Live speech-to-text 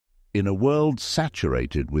In a world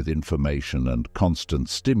saturated with information and constant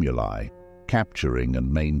stimuli, capturing and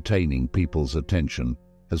maintaining people's attention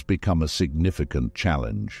has become a significant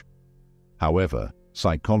challenge. However,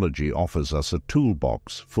 psychology offers us a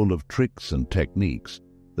toolbox full of tricks and techniques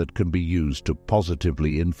that can be used to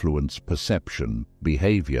positively influence perception,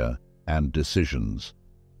 behavior, and decisions.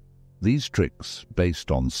 These tricks, based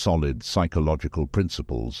on solid psychological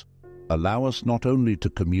principles, allow us not only to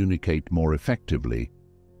communicate more effectively,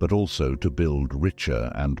 but also to build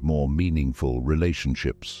richer and more meaningful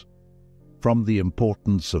relationships. From the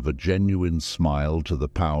importance of a genuine smile to the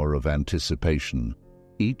power of anticipation,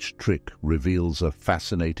 each trick reveals a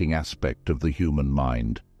fascinating aspect of the human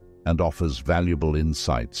mind and offers valuable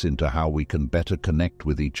insights into how we can better connect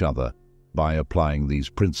with each other by applying these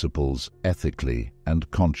principles ethically and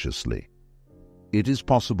consciously. It is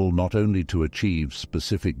possible not only to achieve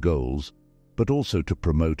specific goals, but also to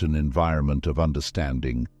promote an environment of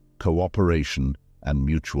understanding, cooperation, and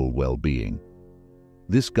mutual well-being.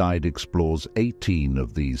 This guide explores 18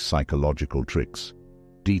 of these psychological tricks,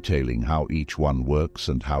 detailing how each one works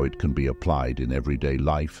and how it can be applied in everyday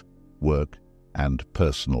life, work, and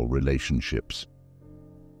personal relationships.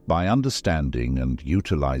 By understanding and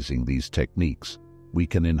utilizing these techniques, we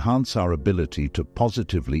can enhance our ability to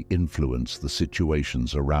positively influence the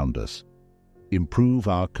situations around us, improve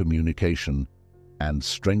our communication, and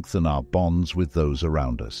strengthen our bonds with those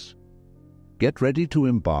around us. Get ready to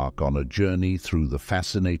embark on a journey through the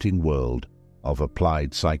fascinating world of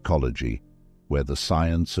applied psychology, where the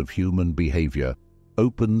science of human behavior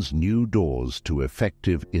opens new doors to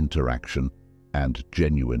effective interaction and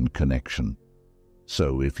genuine connection.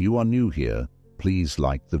 So if you are new here, please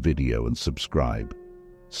like the video and subscribe.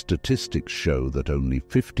 Statistics show that only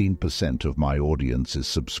 15% of my audience is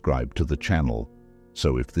subscribed to the channel,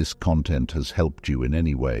 so if this content has helped you in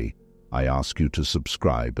any way, I ask you to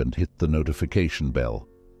subscribe and hit the notification bell.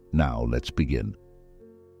 Now let's begin.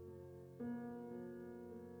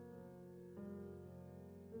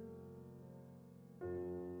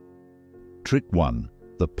 Trick 1.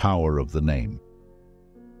 The power of the name.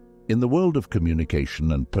 In the world of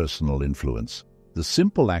communication and personal influence, the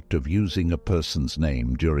simple act of using a person's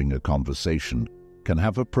name during a conversation can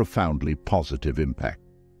have a profoundly positive impact.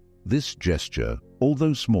 This gesture,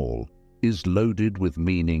 although small, is loaded with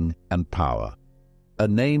meaning and power. A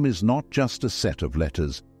name is not just a set of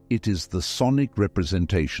letters, it is the sonic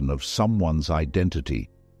representation of someone's identity,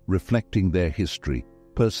 reflecting their history,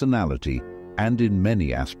 personality, and in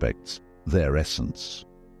many aspects, their essence.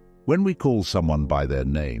 When we call someone by their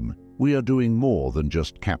name, we are doing more than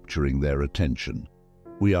just capturing their attention.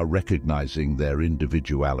 We are recognizing their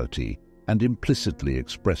individuality and implicitly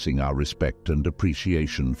expressing our respect and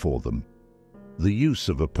appreciation for them. The use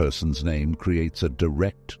of a person's name creates a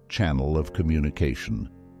direct channel of communication,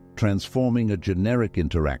 transforming a generic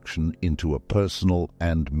interaction into a personal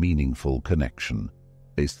and meaningful connection.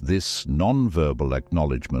 This non-verbal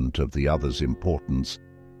acknowledgement of the other's importance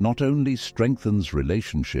not only strengthens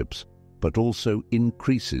relationships, but also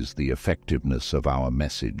increases the effectiveness of our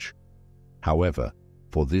message. However,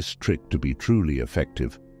 for this trick to be truly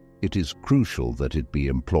effective, it is crucial that it be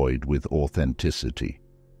employed with authenticity.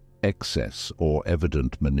 Excess or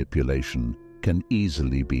evident manipulation can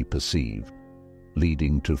easily be perceived,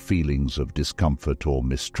 leading to feelings of discomfort or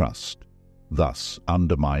mistrust, thus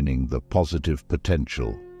undermining the positive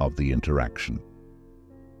potential of the interaction.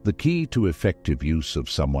 The key to effective use of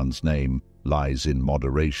someone's name lies in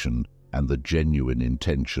moderation and the genuine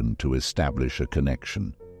intention to establish a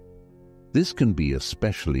connection. This can be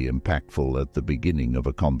especially impactful at the beginning of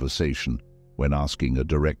a conversation, when asking a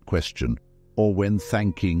direct question, or when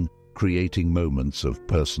thanking, creating moments of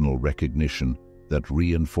personal recognition that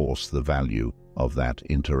reinforce the value of that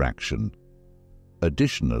interaction.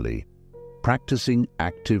 Additionally, practicing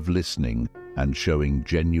active listening and showing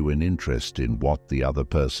genuine interest in what the other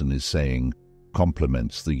person is saying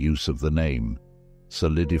complements the use of the name,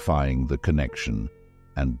 solidifying the connection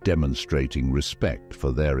and demonstrating respect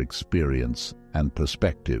for their experience and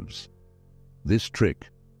perspectives. This trick,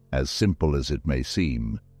 as simple as it may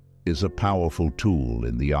seem, is a powerful tool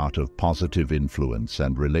in the art of positive influence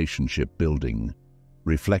and relationship building,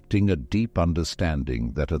 reflecting a deep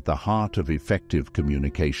understanding that at the heart of effective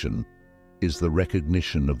communication is the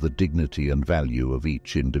recognition of the dignity and value of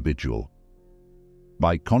each individual.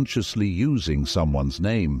 By consciously using someone's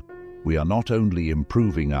name, we are not only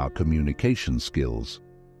improving our communication skills,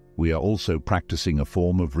 we are also practicing a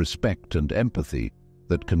form of respect and empathy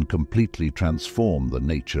that can completely transform the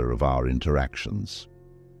nature of our interactions.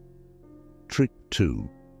 Trick 2.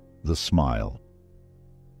 The smile.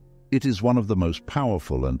 It is one of the most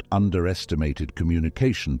powerful and underestimated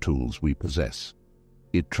communication tools we possess.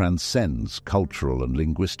 It transcends cultural and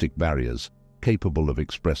linguistic barriers, capable of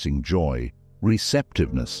expressing joy,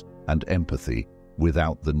 receptiveness, and empathy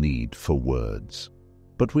without the need for words.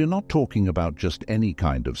 But we're not talking about just any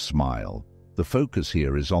kind of smile. The focus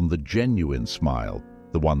here is on the genuine smile,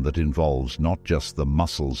 the one that involves not just the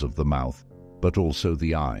muscles of the mouth, but also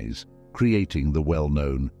the eyes, creating the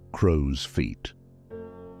well-known crow's feet.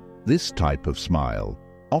 This type of smile,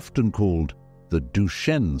 often called the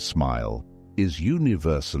Duchenne smile, is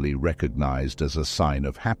universally recognized as a sign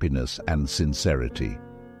of happiness and sincerity.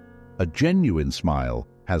 A genuine smile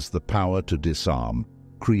has the power to disarm,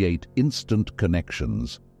 create instant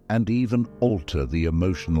connections, and even alter the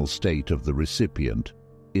emotional state of the recipient.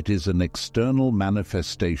 It is an external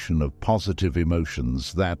manifestation of positive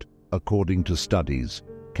emotions that, according to studies,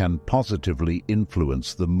 can positively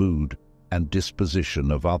influence the mood and disposition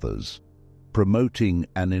of others, promoting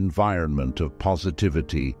an environment of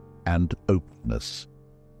positivity and openness.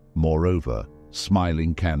 Moreover,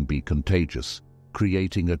 smiling can be contagious,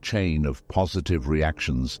 creating a chain of positive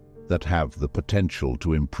reactions that have the potential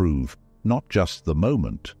to improve not just the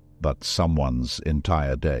moment, but someone's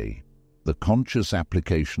entire day. The conscious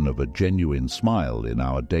application of a genuine smile in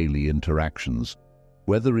our daily interactions,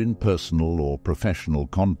 whether in personal or professional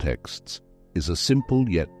contexts, is a simple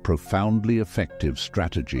yet profoundly effective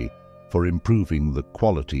strategy for improving the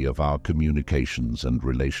quality of our communications and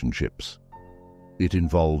relationships. It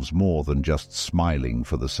involves more than just smiling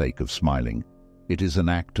for the sake of smiling. It is an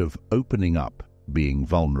act of opening up, being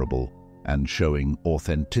vulnerable, and showing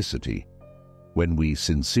authenticity. When we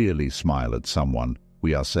sincerely smile at someone,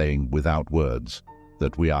 we are saying without words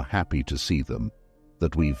that we are happy to see them,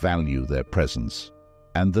 that we value their presence,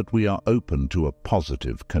 and that we are open to a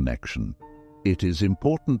positive connection. It is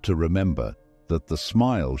important to remember that the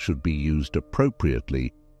smile should be used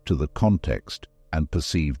appropriately to the context and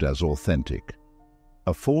perceived as authentic.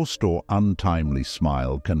 A forced or untimely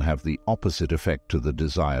smile can have the opposite effect to the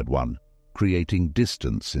desired one, creating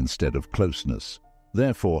distance instead of closeness.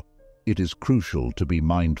 Therefore, it is crucial to be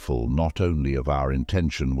mindful not only of our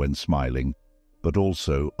intention when smiling, but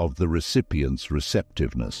also of the recipient's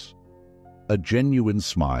receptiveness. A genuine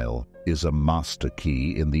smile is a master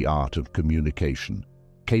key in the art of communication,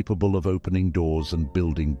 capable of opening doors and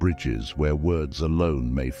building bridges where words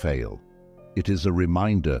alone may fail. It is a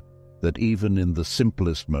reminder that even in the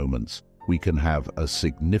simplest moments, we can have a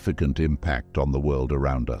significant impact on the world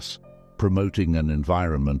around us, promoting an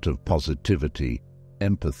environment of positivity,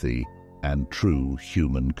 empathy, and true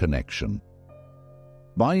human connection.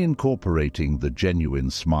 By incorporating the genuine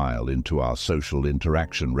smile into our social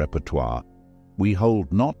interaction repertoire, we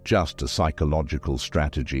hold not just a psychological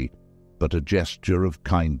strategy, but a gesture of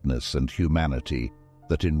kindness and humanity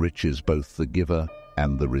that enriches both the giver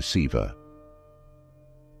and the receiver.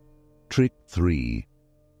 Trick 3.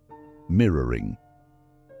 Mirroring.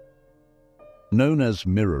 Known as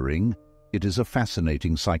mirroring, it is a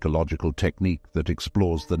fascinating psychological technique that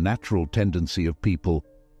explores the natural tendency of people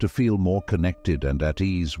to feel more connected and at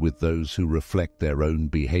ease with those who reflect their own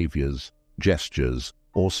behaviors, gestures,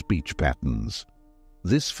 or speech patterns.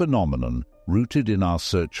 This phenomenon, rooted in our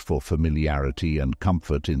search for familiarity and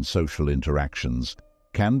comfort in social interactions,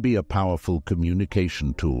 can be a powerful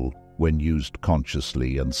communication tool when used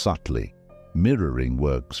consciously and subtly. Mirroring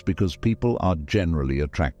works because people are generally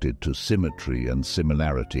attracted to symmetry and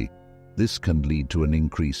similarity. This can lead to an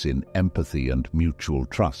increase in empathy and mutual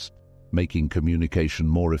trust, making communication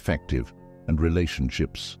more effective and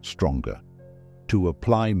relationships stronger. To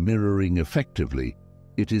apply mirroring effectively,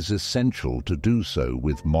 it is essential to do so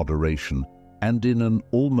with moderation and in an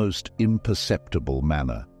almost imperceptible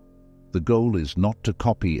manner. The goal is not to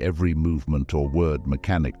copy every movement or word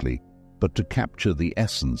mechanically, but to capture the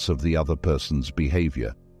essence of the other person's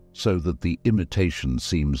behavior so that the imitation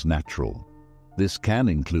seems natural. This can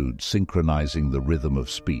include synchronizing the rhythm of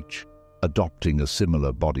speech, adopting a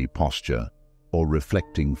similar body posture, or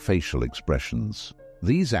reflecting facial expressions.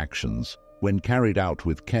 These actions, when carried out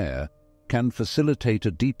with care, can facilitate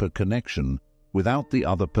a deeper connection without the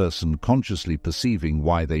other person consciously perceiving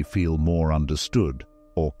why they feel more understood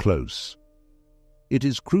or close. It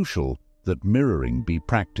is crucial that mirroring be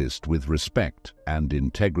practiced with respect and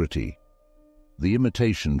integrity. The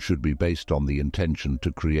imitation should be based on the intention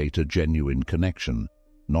to create a genuine connection,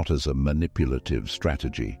 not as a manipulative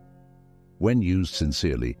strategy. When used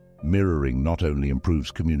sincerely, mirroring not only improves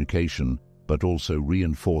communication, but also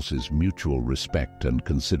reinforces mutual respect and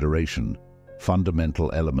consideration,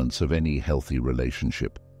 fundamental elements of any healthy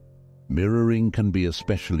relationship. Mirroring can be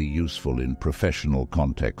especially useful in professional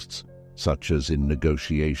contexts, such as in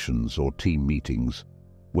negotiations or team meetings,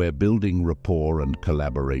 where building rapport and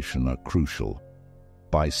collaboration are crucial.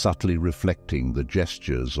 By subtly reflecting the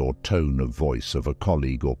gestures or tone of voice of a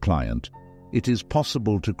colleague or client, it is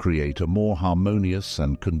possible to create a more harmonious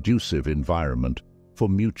and conducive environment for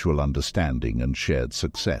mutual understanding and shared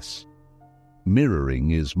success.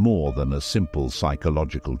 Mirroring is more than a simple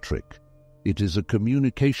psychological trick. It is a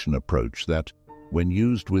communication approach that, when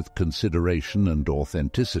used with consideration and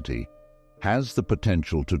authenticity, has the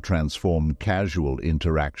potential to transform casual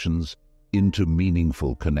interactions into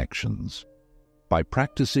meaningful connections. By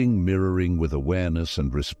practicing mirroring with awareness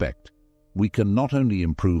and respect, we can not only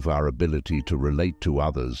improve our ability to relate to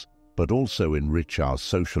others, but also enrich our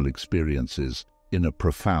social experiences in a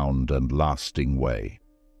profound and lasting way.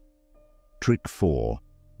 Trick 4.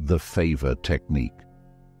 The favor technique.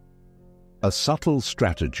 A subtle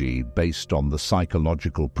strategy based on the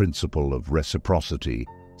psychological principle of reciprocity,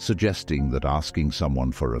 suggesting that asking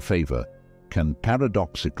someone for a favor can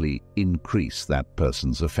paradoxically increase that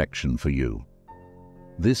person's affection for you.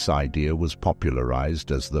 This idea was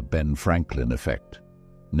popularized as the Ben Franklin effect,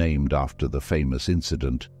 named after the famous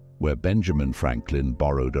incident where Benjamin Franklin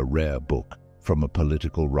borrowed a rare book from a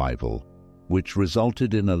political rival, which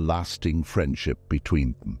resulted in a lasting friendship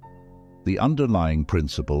between them. The underlying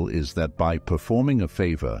principle is that by performing a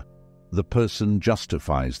favor, the person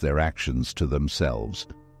justifies their actions to themselves,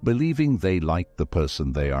 believing they like the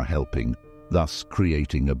person they are helping, thus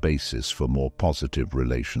creating a basis for more positive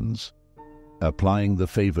relations. Applying the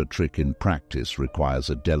favor trick in practice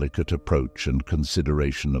requires a delicate approach and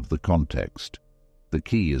consideration of the context. The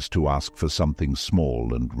key is to ask for something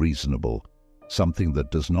small and reasonable, something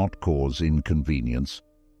that does not cause inconvenience,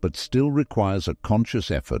 but still requires a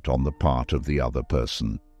conscious effort on the part of the other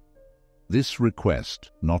person. This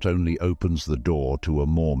request not only opens the door to a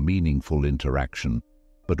more meaningful interaction,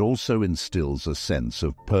 but also instills a sense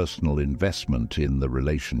of personal investment in the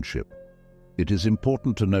relationship. It is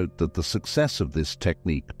important to note that the success of this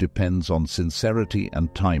technique depends on sincerity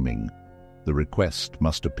and timing. The request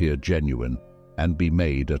must appear genuine and be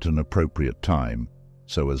made at an appropriate time,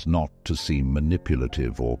 so as not to seem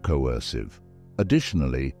manipulative or coercive.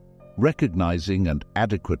 Additionally, recognizing and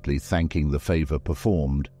adequately thanking the favor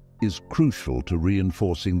performed is crucial to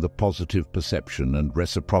reinforcing the positive perception and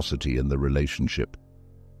reciprocity in the relationship.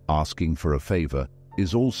 Asking for a favor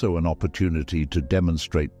is also an opportunity to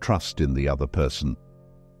demonstrate trust in the other person,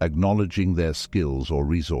 acknowledging their skills or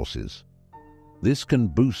resources. This can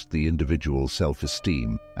boost the individual's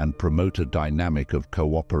self-esteem and promote a dynamic of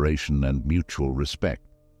cooperation and mutual respect.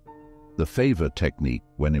 The favor technique,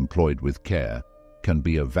 when employed with care, can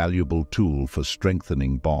be a valuable tool for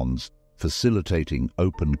strengthening bonds, facilitating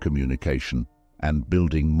open communication, and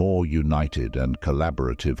building more united and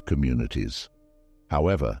collaborative communities.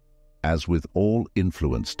 However, as with all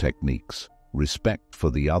influence techniques, respect for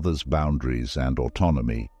the other's boundaries and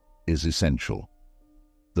autonomy is essential.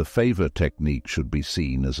 The favor technique should be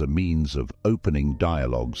seen as a means of opening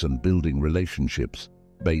dialogues and building relationships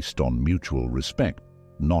based on mutual respect,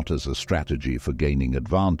 not as a strategy for gaining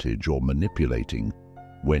advantage or manipulating.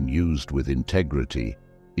 When used with integrity,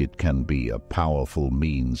 it can be a powerful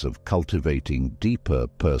means of cultivating deeper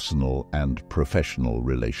personal and professional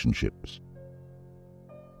relationships.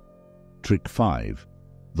 Trick 5.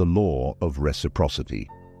 The law of reciprocity.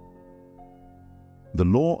 The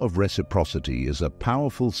law of reciprocity is a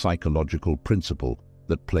powerful psychological principle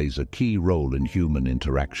that plays a key role in human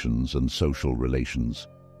interactions and social relations.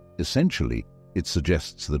 Essentially, it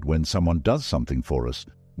suggests that when someone does something for us,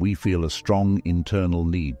 we feel a strong internal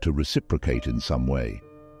need to reciprocate in some way.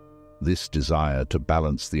 This desire to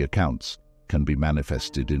balance the accounts can be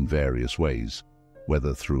manifested in various ways,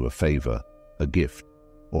 whether through a favor, a gift,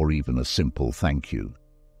 or even a simple thank you.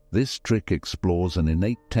 This trick explores an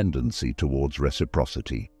innate tendency towards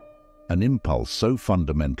reciprocity, an impulse so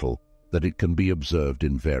fundamental that it can be observed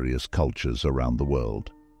in various cultures around the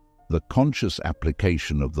world. The conscious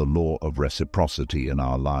application of the law of reciprocity in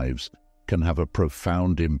our lives can have a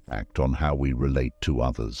profound impact on how we relate to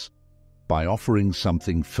others. By offering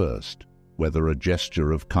something first, whether a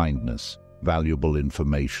gesture of kindness, valuable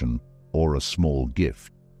information, or a small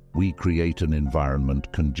gift, we create an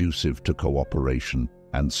environment conducive to cooperation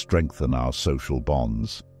and strengthen our social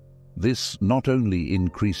bonds. This not only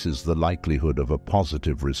increases the likelihood of a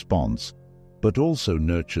positive response, but also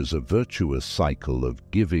nurtures a virtuous cycle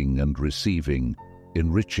of giving and receiving,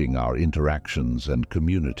 enriching our interactions and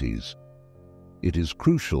communities. It is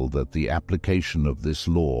crucial that the application of this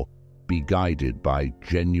law be guided by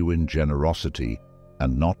genuine generosity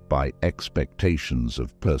and not by expectations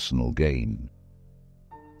of personal gain.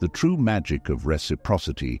 The true magic of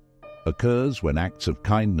reciprocity occurs when acts of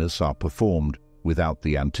kindness are performed without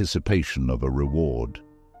the anticipation of a reward.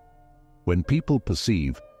 When people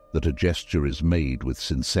perceive that a gesture is made with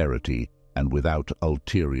sincerity and without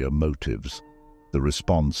ulterior motives, the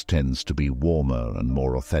response tends to be warmer and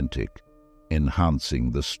more authentic,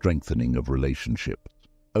 enhancing the strengthening of relationships.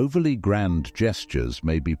 Overly grand gestures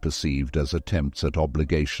may be perceived as attempts at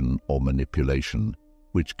obligation or manipulation,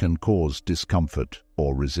 which can cause discomfort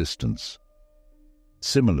or resistance.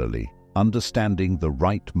 Similarly, understanding the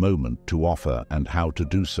right moment to offer and how to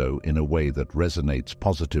do so in a way that resonates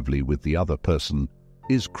positively with the other person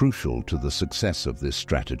is crucial to the success of this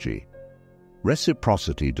strategy.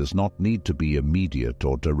 Reciprocity does not need to be immediate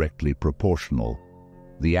or directly proportional.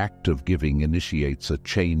 The act of giving initiates a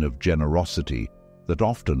chain of generosity that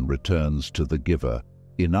often returns to the giver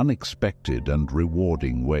in unexpected and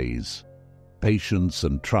rewarding ways. Patience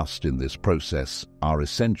and trust in this process are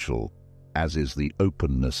essential, as is the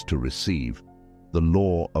openness to receive. The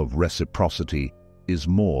law of reciprocity is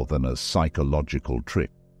more than a psychological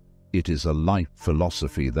trick. It is a life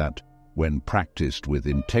philosophy that, when practiced with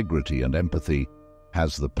integrity and empathy,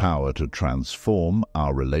 has the power to transform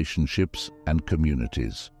our relationships and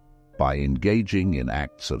communities. By engaging in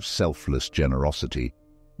acts of selfless generosity,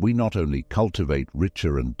 we not only cultivate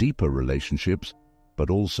richer and deeper relationships, but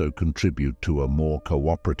also contribute to a more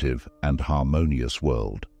cooperative and harmonious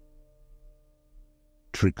world.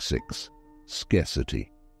 Trick 6.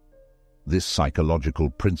 Scarcity. This psychological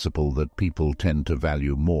principle that people tend to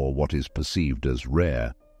value more what is perceived as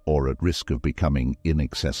rare or at risk of becoming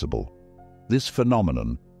inaccessible. This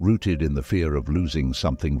phenomenon, rooted in the fear of losing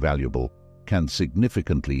something valuable, can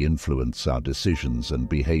significantly influence our decisions and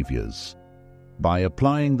behaviors. By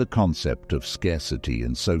applying the concept of scarcity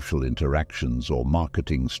in social interactions or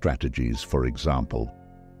marketing strategies, for example,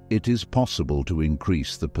 it is possible to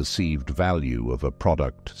increase the perceived value of a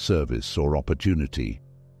product, service, or opportunity,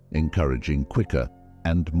 encouraging quicker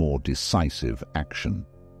and more decisive action.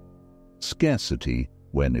 Scarcity,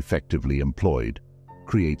 when effectively employed,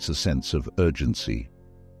 creates a sense of urgency,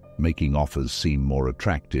 making offers seem more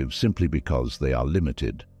attractive simply because they are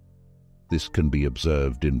limited. This can be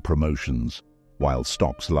observed in promotions, while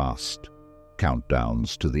stocks last,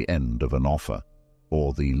 countdowns to the end of an offer,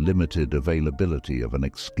 or the limited availability of an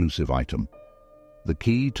exclusive item. The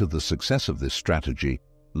key to the success of this strategy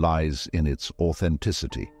lies in its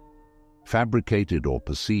authenticity. Fabricated or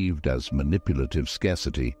perceived as manipulative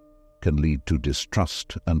scarcity can lead to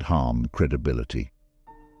distrust and harm credibility.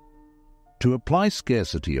 To apply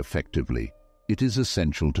scarcity effectively, it is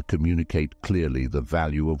essential to communicate clearly the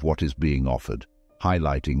value of what is being offered,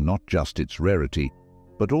 highlighting not just its rarity,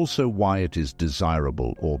 but also why it is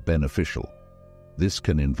desirable or beneficial. This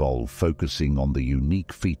can involve focusing on the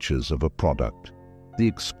unique features of a product, the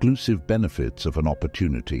exclusive benefits of an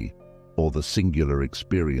opportunity, or the singular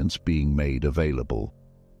experience being made available.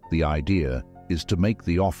 The idea is to make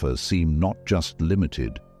the offer seem not just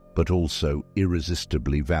limited, but also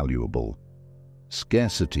irresistibly valuable.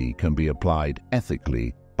 Scarcity can be applied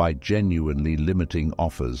ethically by genuinely limiting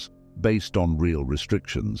offers based on real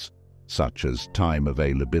restrictions, such as time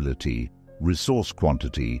availability, resource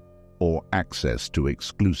quantity, or access to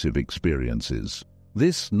exclusive experiences.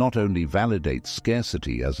 This not only validates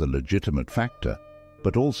scarcity as a legitimate factor,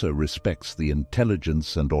 but also respects the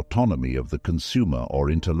intelligence and autonomy of the consumer or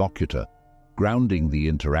interlocutor, grounding the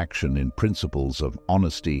interaction in principles of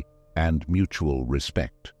honesty and mutual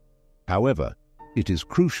respect. However, it is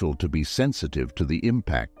crucial to be sensitive to the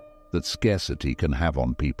impact that scarcity can have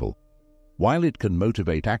on people. While it can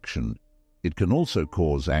motivate action, it can also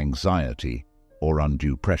cause anxiety or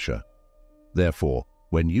undue pressure. Therefore,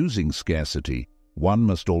 when using scarcity, one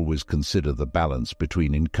must always consider the balance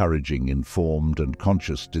between encouraging informed and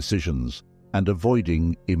conscious decisions and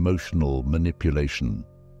avoiding emotional manipulation.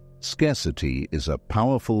 Scarcity is a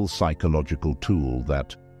powerful psychological tool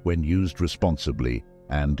that, when used responsibly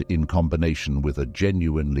and in combination with a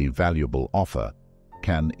genuinely valuable offer,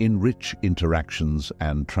 can enrich interactions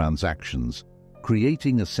and transactions,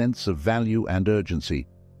 creating a sense of value and urgency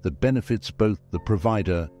that benefits both the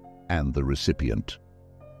provider and the recipient.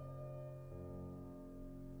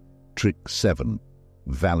 Trick 7.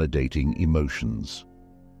 Validating emotions.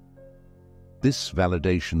 This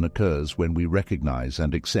validation occurs when we recognize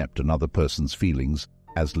and accept another person's feelings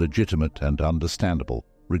as legitimate and understandable,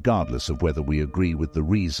 regardless of whether we agree with the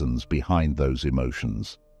reasons behind those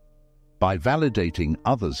emotions. By validating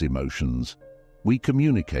others' emotions, we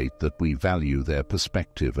communicate that we value their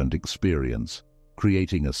perspective and experience,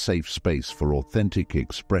 creating a safe space for authentic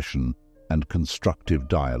expression and constructive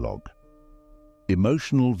dialogue.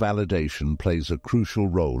 Emotional validation plays a crucial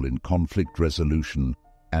role in conflict resolution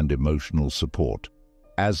and emotional support,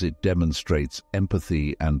 as it demonstrates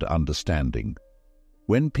empathy and understanding.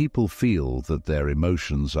 When people feel that their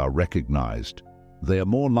emotions are recognized, they are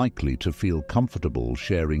more likely to feel comfortable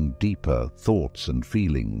sharing deeper thoughts and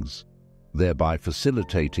feelings, thereby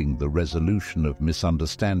facilitating the resolution of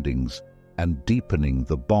misunderstandings and deepening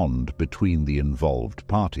the bond between the involved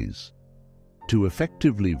parties. To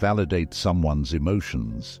effectively validate someone's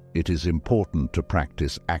emotions, it is important to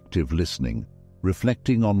practice active listening,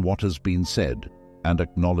 reflecting on what has been said, and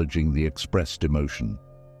acknowledging the expressed emotion.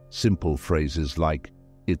 Simple phrases like,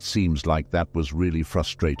 "It seems like that was really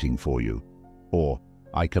frustrating for you," or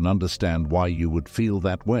 "I can understand why you would feel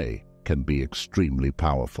that way," can be extremely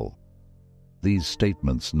powerful. These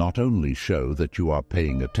statements not only show that you are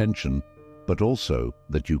paying attention, but also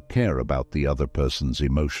that you care about the other person's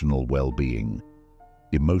emotional well-being.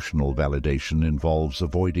 Emotional validation involves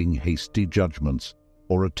avoiding hasty judgments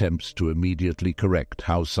or attempts to immediately correct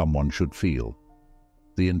how someone should feel.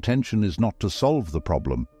 The intention is not to solve the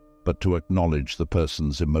problem, but to acknowledge the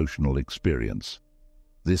person's emotional experience.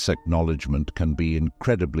 This acknowledgement can be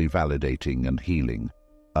incredibly validating and healing,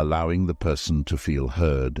 allowing the person to feel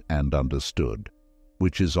heard and understood,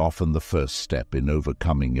 which is often the first step in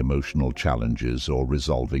overcoming emotional challenges or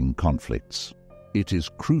resolving conflicts. It is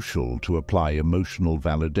crucial to apply emotional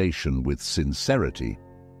validation with sincerity.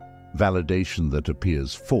 Validation that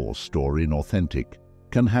appears forced or inauthentic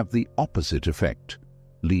can have the opposite effect,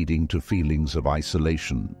 leading to feelings of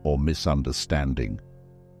isolation or misunderstanding.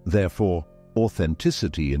 Therefore,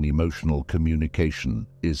 authenticity in emotional communication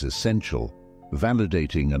is essential.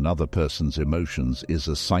 Validating another person's emotions is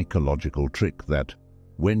a psychological trick that,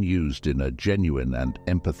 when used in a genuine and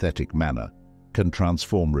empathetic manner, can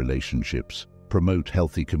transform relationships, promote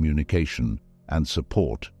healthy communication, and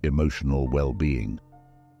support emotional well-being.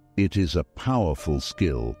 It is a powerful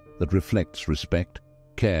skill that reflects respect,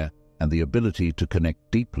 care, and the ability to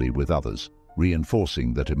connect deeply with others,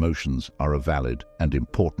 reinforcing that emotions are a valid and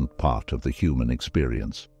important part of the human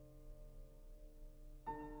experience.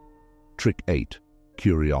 Trick 8.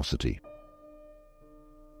 Curiosity.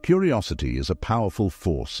 Curiosity is a powerful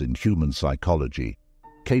force in human psychology,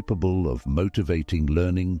 capable of motivating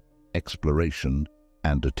learning, exploration,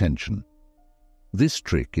 and attention. This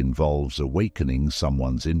trick involves awakening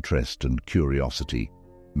someone's interest and curiosity,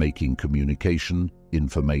 making communication,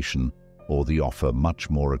 information, or the offer much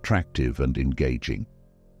more attractive and engaging.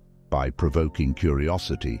 By provoking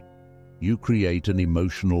curiosity, you create an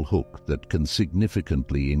emotional hook that can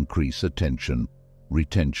significantly increase attention,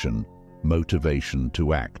 retention, motivation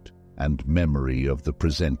to act, and memory of the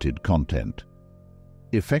presented content.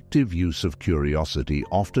 Effective use of curiosity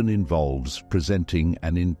often involves presenting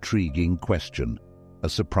an intriguing question, a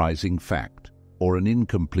surprising fact, or an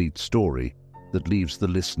incomplete story that leaves the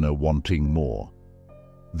listener wanting more.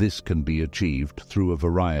 This can be achieved through a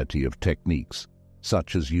variety of techniques,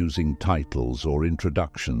 such as using titles or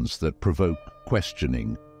introductions that provoke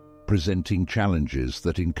questioning, presenting challenges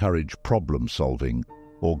that encourage problem-solving,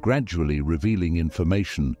 or gradually revealing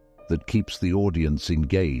information that keeps the audience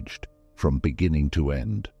engaged from beginning to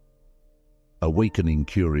end. Awakening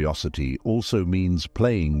curiosity also means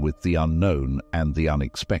playing with the unknown and the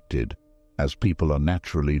unexpected, as people are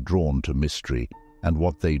naturally drawn to mystery and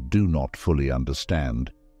what they do not fully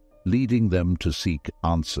understand, leading them to seek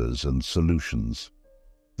answers and solutions.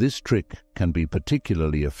 This trick can be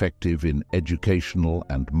particularly effective in educational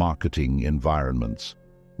and marketing environments,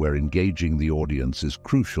 where engaging the audience is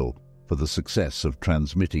crucial for the success of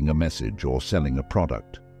transmitting a message or selling a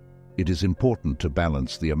product. It is important to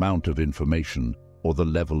balance the amount of information or the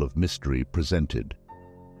level of mystery presented.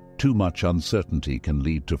 Too much uncertainty can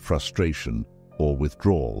lead to frustration or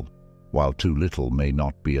withdrawal, while too little may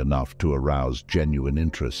not be enough to arouse genuine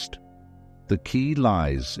interest. The key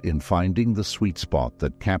lies in finding the sweet spot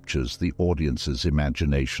that captures the audience's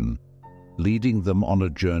imagination, leading them on a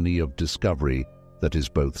journey of discovery that is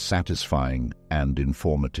both satisfying and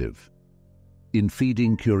informative. In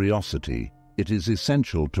feeding curiosity, it is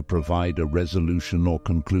essential to provide a resolution or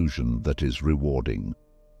conclusion that is rewarding.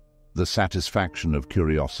 The satisfaction of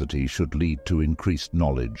curiosity should lead to increased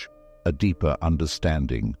knowledge, a deeper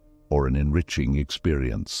understanding, or an enriching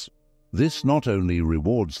experience. This not only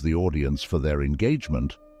rewards the audience for their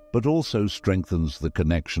engagement, but also strengthens the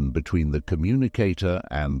connection between the communicator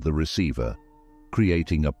and the receiver,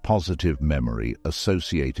 creating a positive memory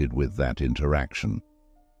associated with that interaction.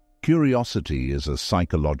 Curiosity is a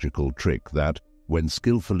psychological trick that, when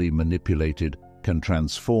skillfully manipulated, can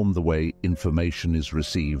transform the way information is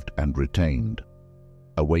received and retained.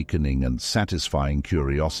 Awakening and satisfying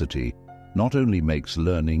curiosity not only makes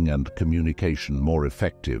learning and communication more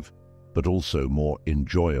effective, but also more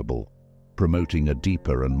enjoyable, promoting a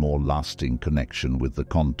deeper and more lasting connection with the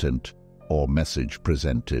content or message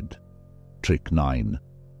presented. Trick 9.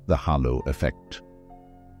 The halo effect.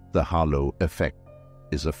 The halo effect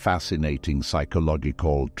is a fascinating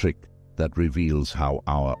psychological trick that reveals how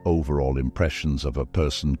our overall impressions of a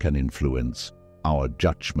person can influence our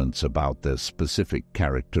judgments about their specific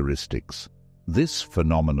characteristics. This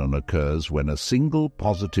phenomenon occurs when a single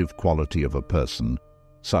positive quality of a person,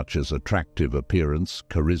 such as attractive appearance,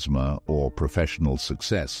 charisma, or professional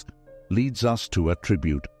success, leads us to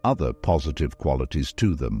attribute other positive qualities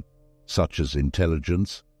to them, such as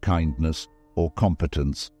intelligence, kindness, or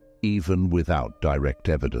competence, even without direct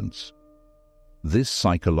evidence. This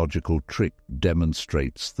psychological trick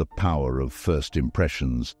demonstrates the power of first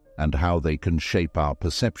impressions and how they can shape our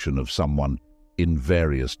perception of someone in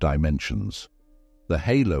various dimensions. The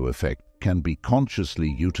halo effect can be consciously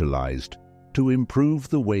utilized to improve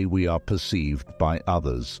the way we are perceived by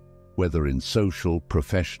others, whether in social,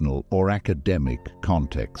 professional, or academic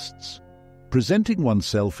contexts. Presenting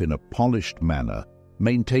oneself in a polished manner,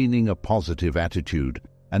 maintaining a positive attitude,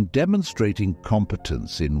 and demonstrating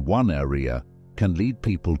competence in one area can lead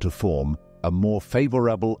people to form a more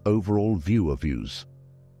favorable overall view of you.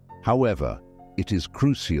 However, it is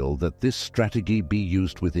crucial that this strategy be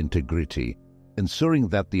used with integrity, ensuring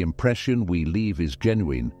that the impression we leave is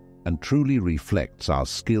genuine and truly reflects our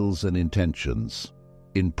skills and intentions.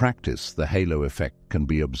 In practice, the halo effect can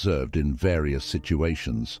be observed in various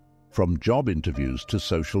situations, from job interviews to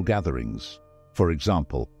social gatherings. For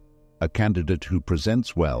example, a candidate who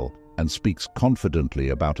presents well and speaks confidently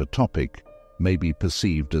about a topic may be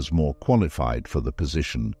perceived as more qualified for the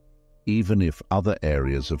position, even if other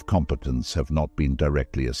areas of competence have not been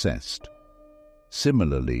directly assessed.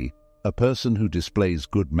 Similarly, a person who displays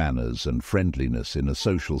good manners and friendliness in a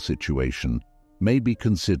social situation may be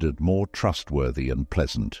considered more trustworthy and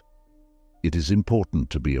pleasant. It is important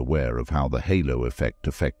to be aware of how the halo effect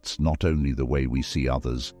affects not only the way we see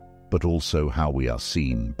others, but also how we are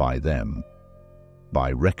seen by them.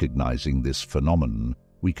 By recognizing this phenomenon,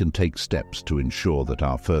 we can take steps to ensure that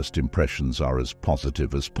our first impressions are as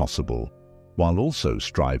positive as possible, while also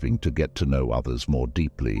striving to get to know others more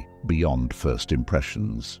deeply beyond first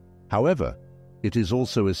impressions. However, it is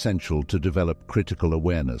also essential to develop critical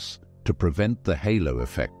awareness to prevent the halo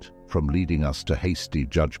effect from leading us to hasty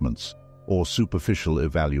judgments or superficial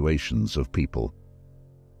evaluations of people.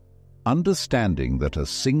 Understanding that a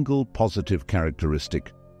single positive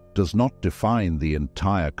characteristic does not define the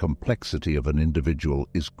entire complexity of an individual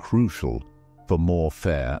is crucial for more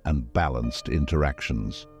fair and balanced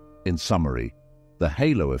interactions. In summary, the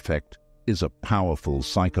halo effect is a powerful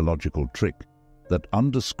psychological trick that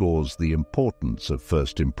underscores the importance of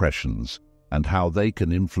first impressions and how they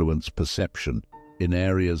can influence perception in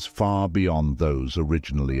areas far beyond those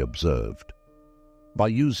originally observed. By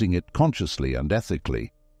using it consciously and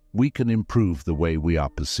ethically, we can improve the way we are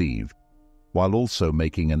perceived, while also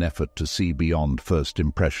making an effort to see beyond first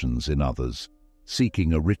impressions in others,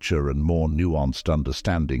 seeking a richer and more nuanced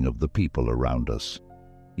understanding of the people around us.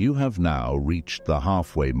 You have now reached the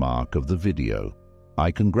halfway mark of the video.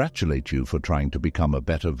 I congratulate you for trying to become a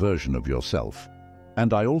better version of yourself,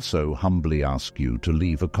 and I also humbly ask you to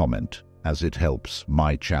leave a comment, as it helps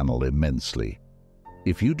my channel immensely.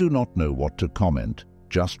 If you do not know what to comment,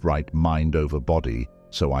 just write mind over body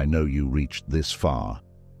so I know you reached this far.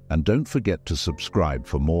 And don't forget to subscribe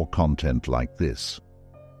for more content like this.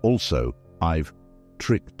 Also,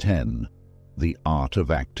 Trick 10, the art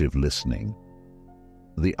of active listening.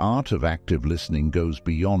 The art of active listening goes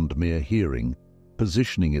beyond mere hearing,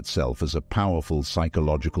 positioning itself as a powerful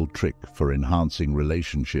psychological trick for enhancing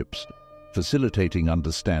relationships, facilitating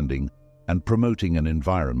understanding, and promoting an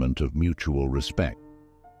environment of mutual respect.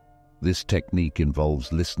 This technique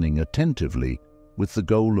involves listening attentively with the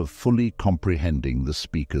goal of fully comprehending the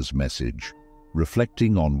speaker's message,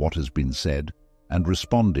 reflecting on what has been said, and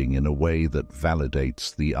responding in a way that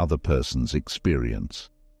validates the other person's experience.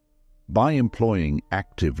 By employing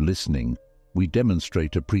active listening, we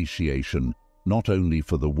demonstrate appreciation not only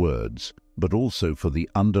for the words, but also for the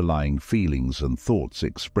underlying feelings and thoughts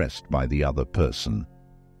expressed by the other person.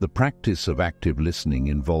 The practice of active listening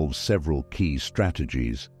involves several key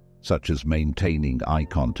strategies, such as maintaining eye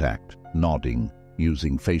contact, nodding,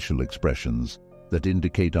 using facial expressions that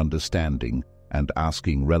indicate understanding, and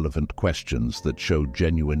asking relevant questions that show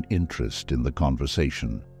genuine interest in the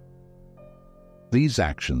conversation. These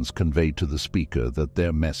actions convey to the speaker that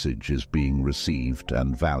their message is being received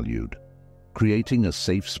and valued, creating a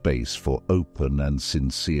safe space for open and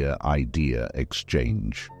sincere idea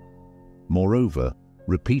exchange. Moreover,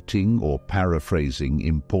 Repeating or paraphrasing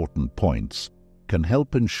important points can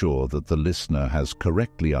help ensure that the listener has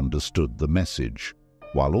correctly understood the message,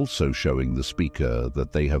 while also showing the speaker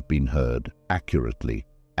that they have been heard accurately.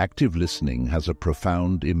 Active listening has a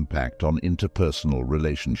profound impact on interpersonal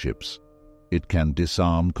relationships. It can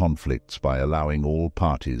disarm conflicts by allowing all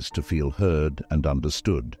parties to feel heard and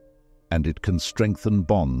understood, and it can strengthen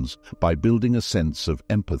bonds by building a sense of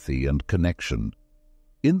empathy and connection.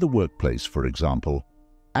 In the workplace, for example,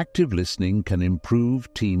 active listening can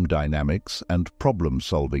improve team dynamics and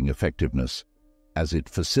problem-solving effectiveness, as it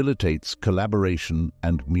facilitates collaboration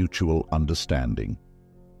and mutual understanding.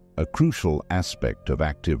 A crucial aspect of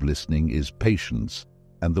active listening is patience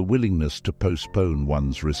and the willingness to postpone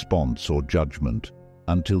one's response or judgment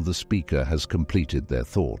until the speaker has completed their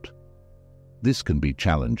thought. This can be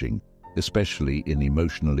challenging, especially in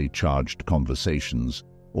emotionally charged conversations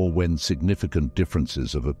or when significant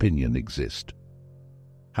differences of opinion exist.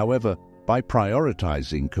 However, by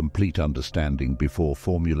prioritizing complete understanding before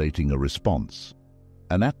formulating a response,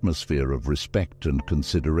 an atmosphere of respect and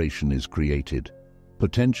consideration is created,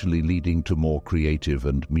 potentially leading to more creative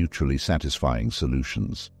and mutually satisfying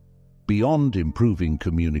solutions. Beyond improving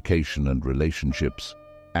communication and relationships,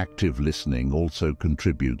 active listening also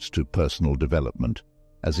contributes to personal development,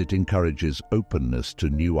 as it encourages openness to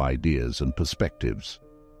new ideas and perspectives.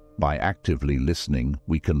 By actively listening,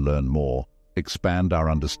 we can learn more, expand our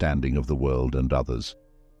understanding of the world and others,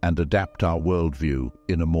 and adapt our worldview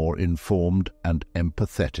in a more informed and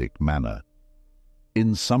empathetic manner.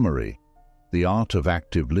 In summary, the art of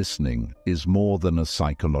active listening is more than a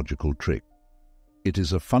psychological trick. It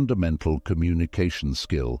is a fundamental communication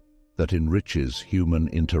skill that enriches human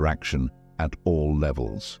interaction at all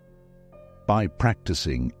levels. By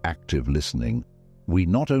practicing active listening, we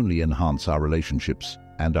not only enhance our relationships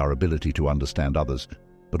and our ability to understand others,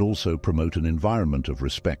 but also promote an environment of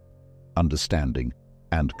respect, understanding,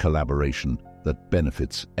 and collaboration that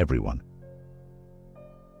benefits everyone.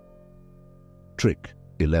 Trick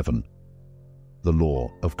 11. The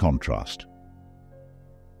law of contrast.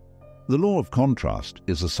 The law of contrast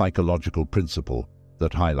is a psychological principle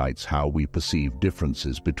that highlights how we perceive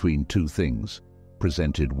differences between two things,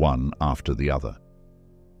 presented one after the other.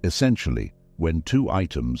 Essentially, when two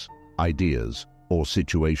items, ideas, or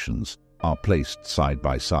situations are placed side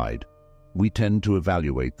by side, we tend to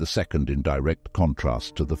evaluate the second in direct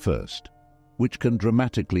contrast to the first, which can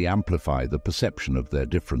dramatically amplify the perception of their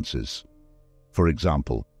differences. For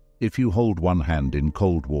example, if you hold one hand in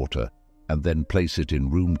cold water and then place it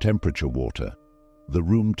in room temperature water, the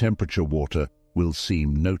room temperature water will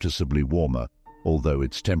seem noticeably warmer, although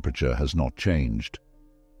its temperature has not changed.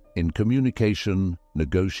 In communication,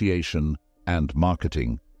 negotiation, and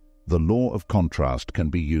marketing, the law of contrast can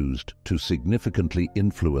be used to significantly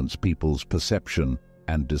influence people's perception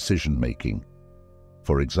and decision-making.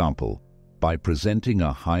 For example, by presenting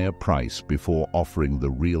a higher price before offering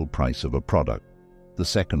the real price of a product, the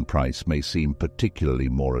second price may seem particularly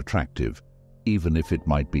more attractive, even if it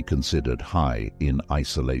might be considered high in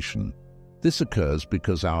isolation. This occurs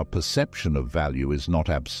because our perception of value is not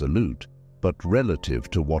absolute, but relative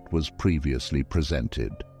to what was previously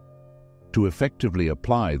presented. To effectively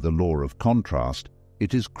apply the law of contrast,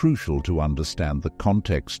 it is crucial to understand the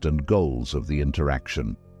context and goals of the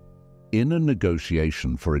interaction. In a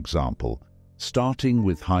negotiation, for example, starting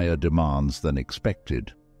with higher demands than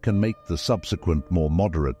expected can make the subsequent more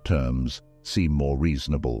moderate terms seem more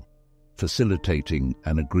reasonable, facilitating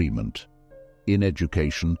an agreement. In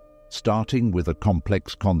education, starting with a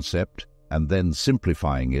complex concept and then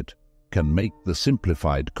simplifying it can make the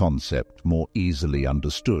simplified concept more easily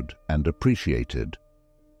understood and appreciated.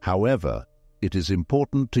 However, it is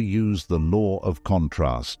important to use the law of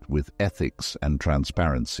contrast with ethics and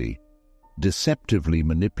transparency. Deceptively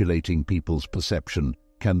manipulating people's perception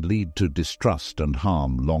can lead to distrust and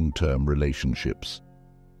harm long-term relationships.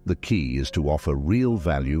 The key is to offer real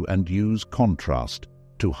value and use contrast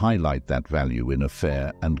to highlight that value in a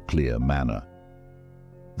fair and clear manner.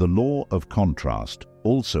 The law of contrast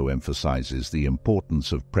also emphasizes the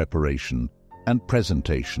importance of preparation and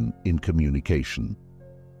presentation in communication.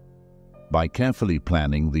 By carefully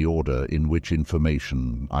planning the order in which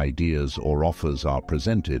information, ideas, or offers are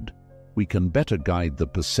presented, we can better guide the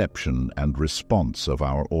perception and response of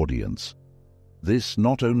our audience. This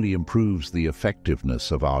not only improves the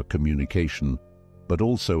effectiveness of our communication, but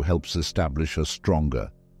also helps establish a stronger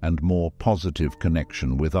and more positive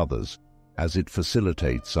connection with others, as it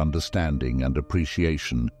facilitates understanding and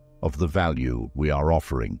appreciation of the value we are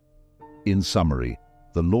offering. In summary,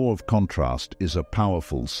 the law of contrast is a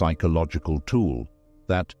powerful psychological tool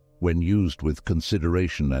that, when used with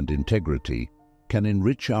consideration and integrity, can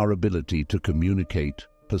enrich our ability to communicate,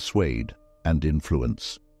 persuade, and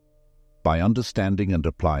influence. By understanding and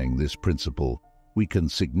applying this principle, we can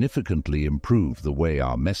significantly improve the way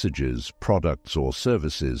our messages, products, or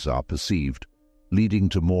services are perceived, leading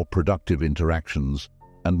to more productive interactions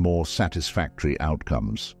and more satisfactory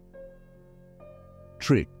outcomes.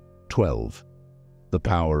 Trick 12. The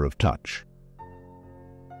power of touch.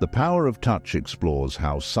 The power of touch explores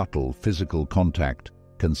how subtle physical contact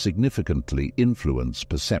can significantly influence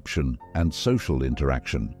perception and social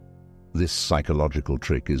interaction. This psychological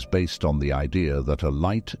trick is based on the idea that a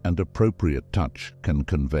light and appropriate touch can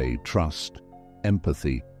convey trust,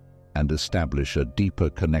 empathy, and establish a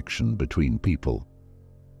deeper connection between people.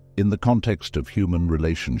 In the context of human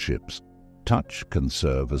relationships, touch can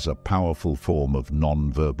serve as a powerful form of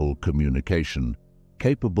non-verbal communication,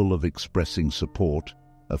 capable of expressing support,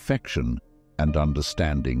 affection, and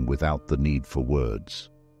understanding without the need for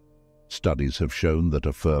words. Studies have shown that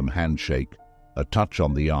a firm handshake, a touch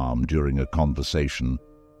on the arm during a conversation,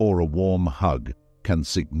 or a warm hug can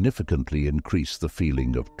significantly increase the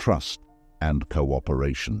feeling of trust and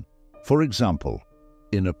cooperation. For example,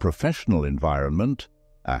 in a professional environment,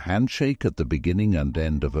 a handshake at the beginning and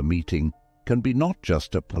end of a meeting can be not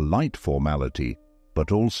just a polite formality,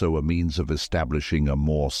 but also a means of establishing a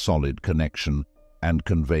more solid connection and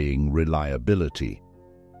conveying reliability.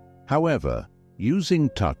 However, using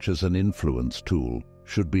touch as an influence tool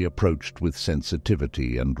should be approached with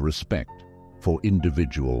sensitivity and respect for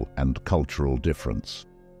individual and cultural difference.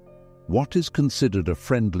 What is considered a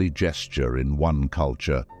friendly gesture in one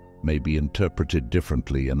culture may be interpreted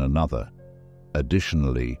differently in another.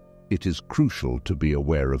 Additionally, it is crucial to be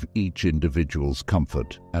aware of each individual's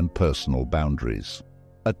comfort and personal boundaries.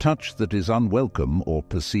 A touch that is unwelcome or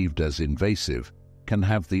perceived as invasive can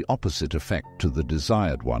have the opposite effect to the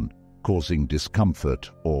desired one, causing discomfort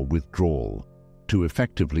or withdrawal. To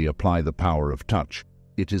effectively apply the power of touch,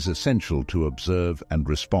 it is essential to observe and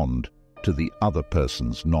respond to the other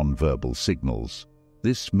person's nonverbal signals.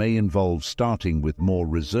 This may involve starting with more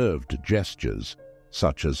reserved gestures,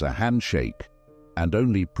 such as a handshake, and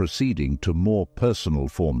only proceeding to more personal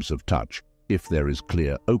forms of touch if there is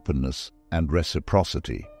clear openness and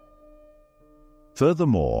reciprocity.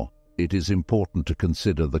 Furthermore, it is important to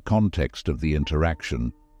consider the context of the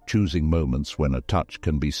interaction, choosing moments when a touch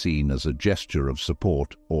can be seen as a gesture of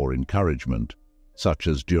support or encouragement, such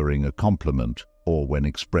as during a compliment or when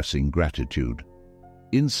expressing gratitude.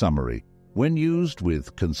 In summary, when used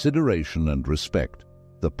with consideration and respect,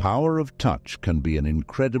 the power of touch can be an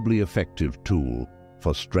incredibly effective tool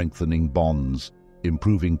for strengthening bonds,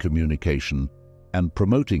 improving communication, and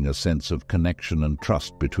promoting a sense of connection and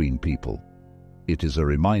trust between people. It is a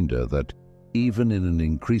reminder that, even in an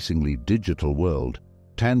increasingly digital world,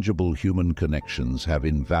 tangible human connections have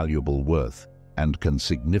invaluable worth and can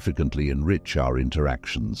significantly enrich our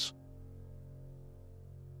interactions.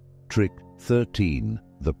 Trick 13.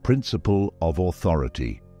 The principle of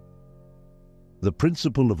authority. The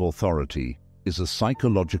principle of authority is a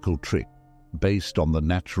psychological trick based on the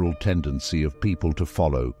natural tendency of people to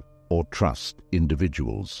follow or trust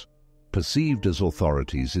individuals, perceived as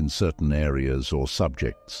authorities in certain areas or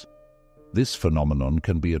subjects. This phenomenon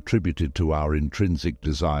can be attributed to our intrinsic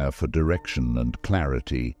desire for direction and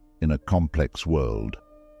clarity in a complex world,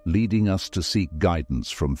 leading us to seek guidance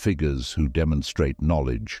from figures who demonstrate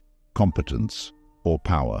knowledge, competence, or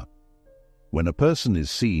power. When a person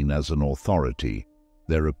is seen as an authority,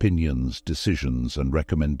 their opinions, decisions, and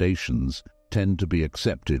recommendations tend to be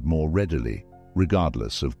accepted more readily,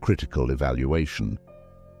 regardless of critical evaluation.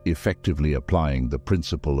 Effectively applying the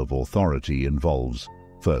principle of authority involves,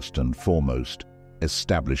 first and foremost,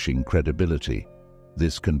 establishing credibility.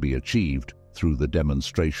 This can be achieved through the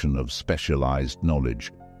demonstration of specialized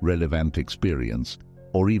knowledge, relevant experience,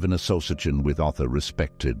 or even association with other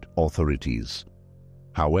respected authorities.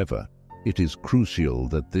 However, it is crucial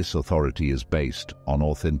that this authority is based on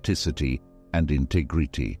authenticity and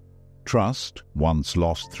integrity. Trust, once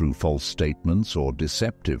lost through false statements or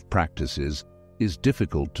deceptive practices, is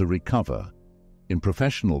difficult to recover. In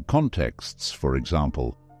professional contexts, for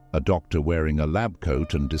example, a doctor wearing a lab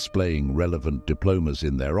coat and displaying relevant diplomas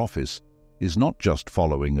in their office is not just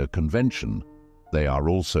following a convention, they are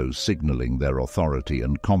also signaling their authority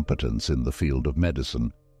and competence in the field of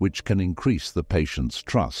medicine, which can increase the patient's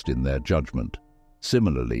trust in their judgment.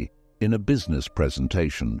 Similarly, in a business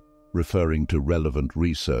presentation, referring to relevant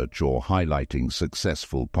research or highlighting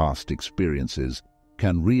successful past experiences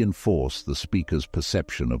can reinforce the speaker's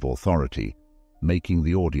perception of authority, making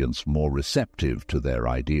the audience more receptive to their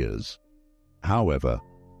ideas. However,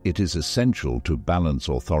 it is essential to balance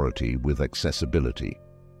authority with accessibility.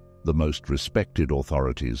 The most respected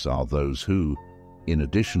authorities are those who, in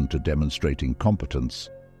addition to demonstrating competence,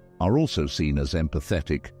 are also seen as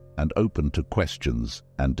empathetic and open to questions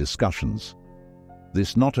and discussions.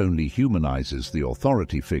 This not only humanizes the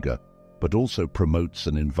authority figure, but also promotes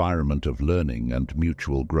an environment of learning and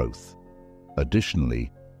mutual growth.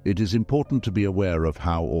 Additionally, it is important to be aware of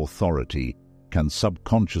how authority can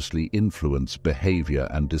subconsciously influence behavior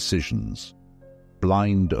and decisions.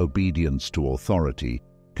 Blind obedience to authority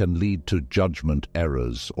can lead to judgment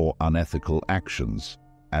errors or unethical actions,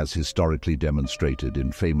 as historically demonstrated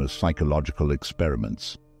in famous psychological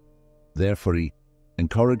experiments. Therefore,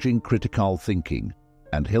 encouraging critical thinking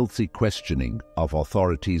and healthy questioning of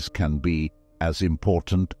authorities can be as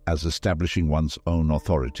important as establishing one's own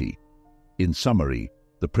authority. In summary,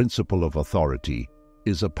 the principle of authority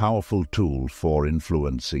is a powerful tool for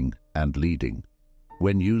influencing and leading.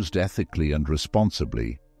 When used ethically and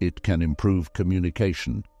responsibly, it can improve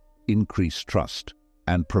communication, increase trust,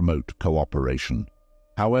 and promote cooperation.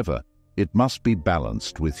 However, it must be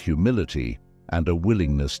balanced with humility and a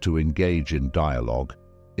willingness to engage in dialogue,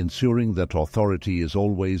 ensuring that authority is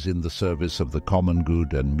always in the service of the common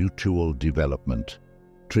good and mutual development.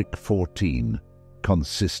 Trick 14.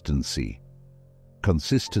 Consistency.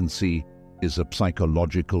 Consistency is a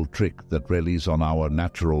psychological trick that relies on our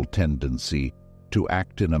natural tendency to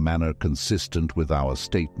act in a manner consistent with our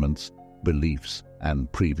statements, beliefs,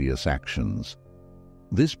 and previous actions.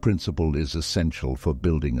 This principle is essential for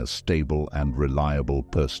building a stable and reliable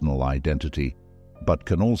personal identity, but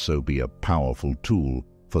can also be a powerful tool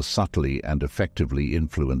for subtly and effectively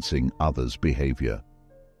influencing others' behavior.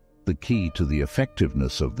 The key to the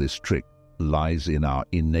effectiveness of this trick lies in our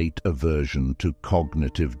innate aversion to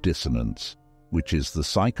cognitive dissonance, which is the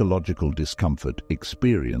psychological discomfort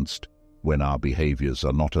experienced when our behaviors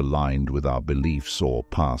are not aligned with our beliefs or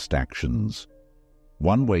past actions.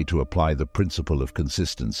 One way to apply the principle of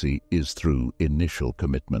consistency is through initial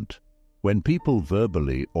commitment. When people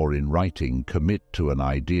verbally or in writing commit to an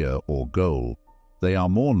idea or goal, they are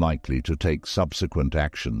more likely to take subsequent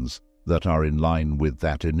actions that are in line with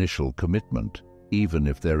that initial commitment, even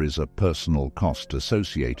if there is a personal cost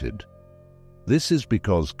associated. This is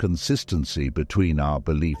because consistency between our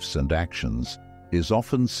beliefs and actions is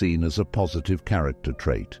often seen as a positive character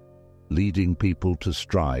trait, leading people to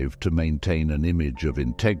strive to maintain an image of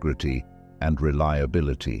integrity and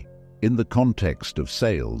reliability. In the context of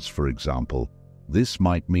sales, for example, this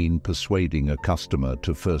might mean persuading a customer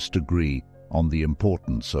to first agree on the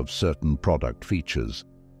importance of certain product features,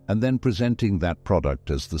 and then presenting that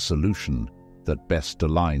product as the solution that best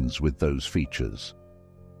aligns with those features.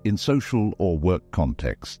 In social or work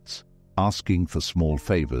contexts, asking for small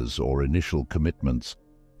favors or initial commitments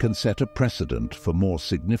can set a precedent for more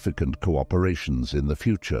significant cooperations in the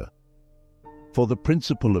future. For the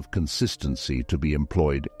principle of consistency to be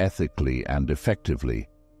employed ethically and effectively,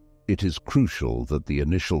 it is crucial that the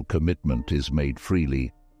initial commitment is made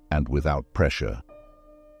freely and without pressure.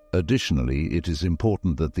 Additionally, it is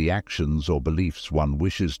important that the actions or beliefs one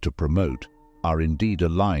wishes to promote are indeed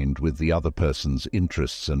aligned with the other person's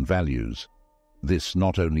interests and values. This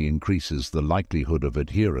not only increases the likelihood of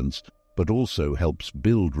adherence, but also helps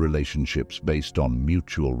build relationships based on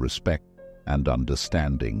mutual respect and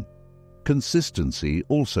understanding. Consistency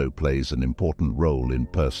also plays an important role in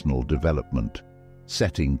personal development.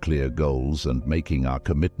 Setting clear goals and making our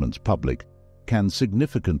commitments public can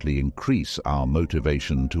significantly increase our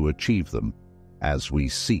motivation to achieve them, as we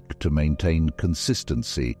seek to maintain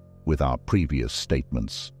consistency with our previous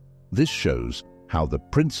statements. This shows how the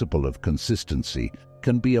principle of consistency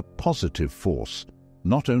can be a positive force,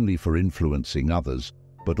 not only for influencing others,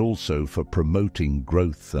 but also for promoting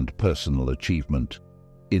growth and personal achievement.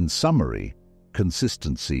 In summary,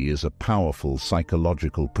 consistency is a powerful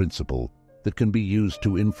psychological principle that can be used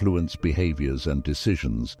to influence behaviors and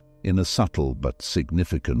decisions in a subtle but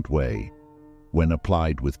significant way. When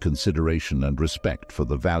applied with consideration and respect for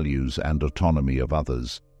the values and autonomy of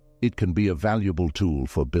others, it can be a valuable tool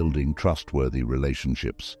for building trustworthy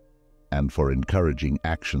relationships and for encouraging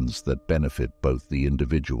actions that benefit both the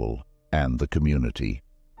individual and the community.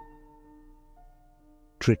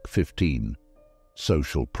 Trick 15.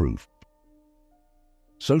 Social proof.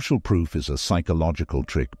 Social proof is a psychological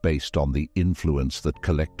trick based on the influence that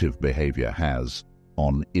collective behavior has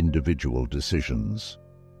on individual decisions.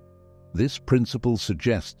 This principle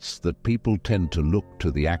suggests that people tend to look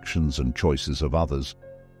to the actions and choices of others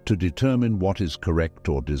to determine what is correct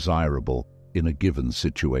or desirable in a given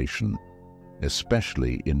situation,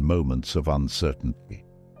 especially in moments of uncertainty.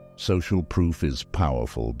 Social proof is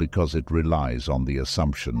powerful because it relies on the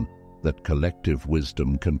assumption that collective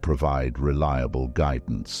wisdom can provide reliable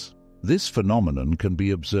guidance. This phenomenon can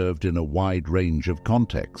be observed in a wide range of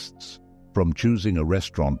contexts, from choosing a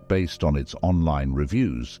restaurant based on its online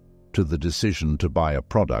reviews to the decision to buy a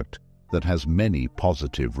product that has many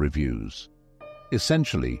positive reviews.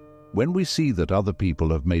 Essentially, when we see that other people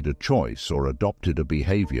have made a choice or adopted a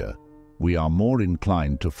behavior, we are more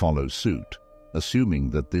inclined to follow suit, assuming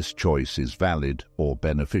that this choice is valid or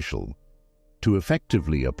beneficial. To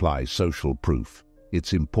effectively apply social proof,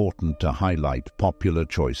 it's important to highlight popular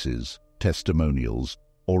choices, testimonials,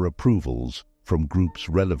 or approvals from groups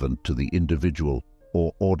relevant to the individual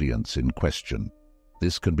or audience in question.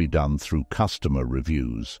 This can be done through customer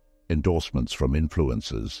reviews, endorsements from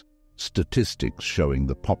influencers, statistics showing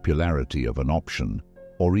the popularity of an option,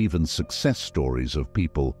 or even success stories of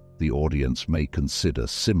people the audience may consider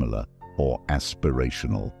similar or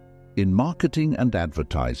aspirational. In marketing and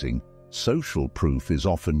advertising, social proof is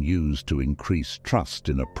often used to increase trust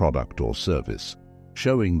in a product or service,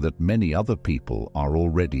 showing that many other people are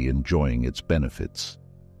already enjoying its benefits.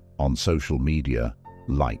 On social media,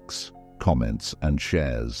 likes, comments, and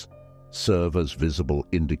shares serve as visible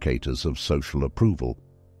indicators of social approval,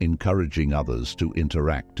 encouraging others to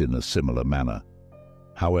interact in a similar manner.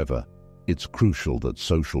 However, it's crucial that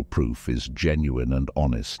social proof is genuine and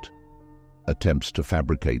honest. Attempts to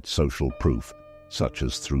fabricate social proof, such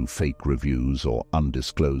as through fake reviews or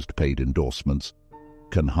undisclosed paid endorsements,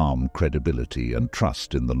 can harm credibility and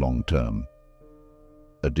trust in the long term.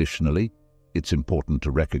 Additionally, it's important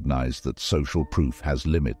to recognize that social proof has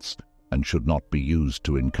limits and should not be used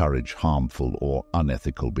to encourage harmful or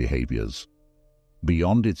unethical behaviors.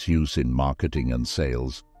 Beyond its use in marketing and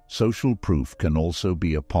sales, social proof can also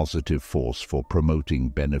be a positive force for promoting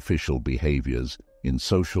beneficial behaviors in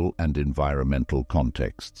social and environmental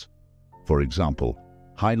contexts. For example,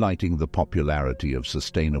 highlighting the popularity of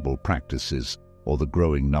sustainable practices or the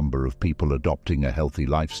growing number of people adopting a healthy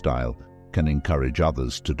lifestyle can encourage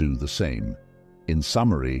others to do the same. In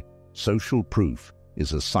summary, social proof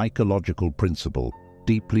is a psychological principle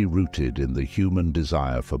deeply rooted in the human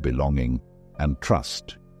desire for belonging and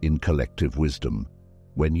trust in collective wisdom.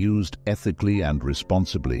 When used ethically and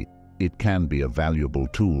responsibly, it can be a valuable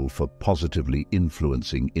tool for positively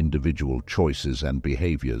influencing individual choices and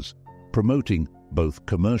behaviors, promoting both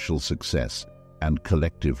commercial success and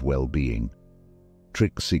collective well-being.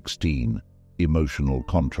 Trick 16. Emotional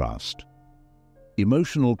contrast.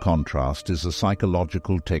 Emotional contrast is a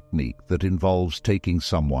psychological technique that involves taking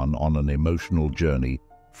someone on an emotional journey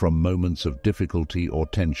from moments of difficulty or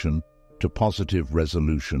tension to positive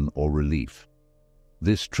resolution or relief.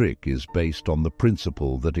 This trick is based on the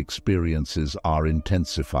principle that experiences are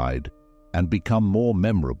intensified and become more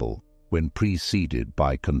memorable when preceded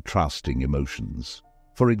by contrasting emotions.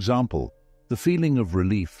 For example, the feeling of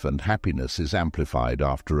relief and happiness is amplified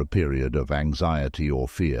after a period of anxiety or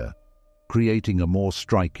fear, creating a more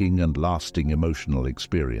striking and lasting emotional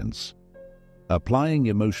experience. Applying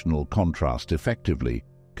emotional contrast effectively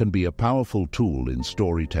can be a powerful tool in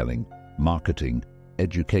storytelling, marketing,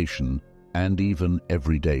 education, and even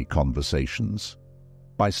everyday conversations.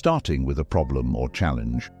 By starting with a problem or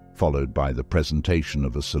challenge, followed by the presentation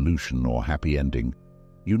of a solution or happy ending,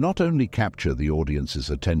 you not only capture the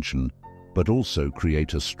audience's attention, but also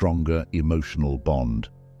create a stronger emotional bond.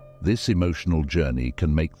 This emotional journey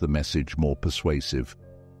can make the message more persuasive,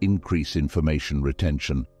 increase information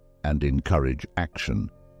retention, and encourage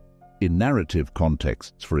action. In narrative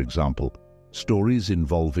contexts, for example, stories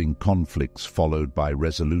involving conflicts followed by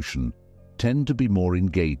resolution tend to be more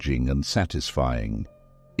engaging and satisfying.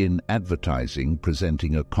 In advertising,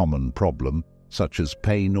 presenting a common problem, such as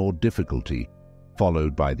pain or difficulty,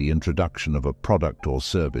 followed by the introduction of a product or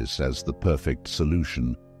service as the perfect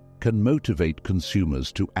solution, can motivate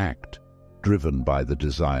consumers to act, driven by the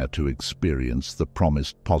desire to experience the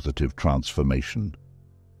promised positive transformation.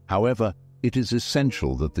 However, it is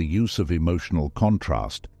essential that the use of emotional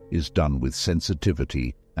contrast is done with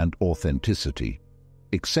sensitivity and authenticity.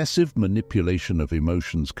 Excessive manipulation of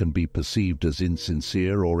emotions can be perceived as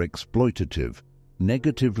insincere or exploitative,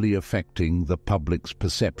 negatively affecting the public's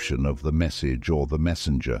perception of the message or the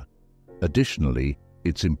messenger. Additionally,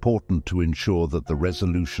 it's important to ensure that the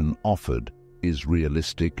resolution offered is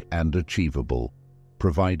realistic and achievable,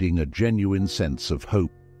 providing a genuine sense of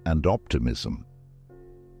hope and optimism.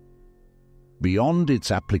 Beyond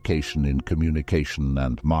its application in communication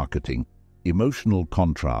and marketing, emotional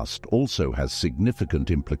contrast also has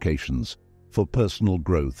significant implications for personal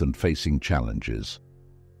growth and facing challenges.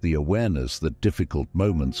 The awareness that difficult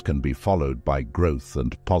moments can be followed by growth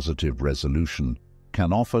and positive resolution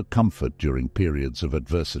can offer comfort during periods of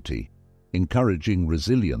adversity, encouraging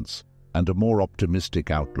resilience and a more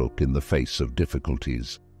optimistic outlook in the face of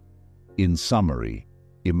difficulties. In summary,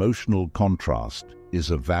 emotional contrast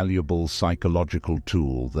is a valuable psychological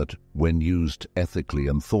tool that, when used ethically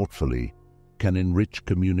and thoughtfully, can enrich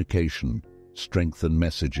communication, strengthen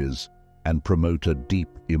messages, and promote a deep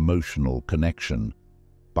emotional connection.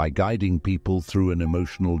 By guiding people through an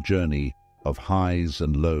emotional journey of highs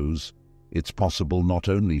and lows, it's possible not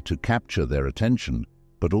only to capture their attention,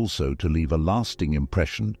 but also to leave a lasting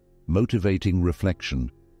impression, motivating reflection,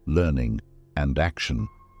 learning, and action.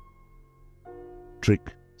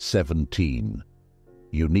 Trick 17.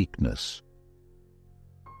 Uniqueness.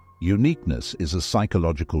 Uniqueness is a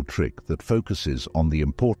psychological trick that focuses on the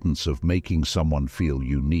importance of making someone feel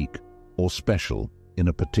unique or special in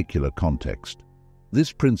a particular context.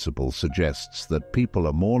 This principle suggests that people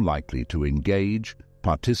are more likely to engage,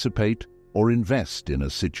 participate, or invest in a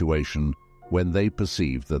situation when they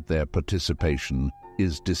perceive that their participation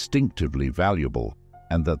is distinctively valuable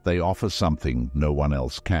and that they offer something no one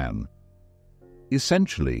else can.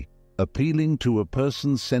 Essentially, appealing to a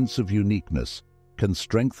person's sense of uniqueness can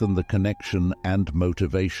strengthen the connection and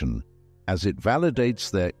motivation, as it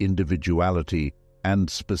validates their individuality and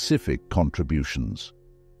specific contributions.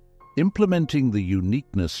 Implementing the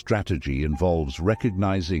uniqueness strategy involves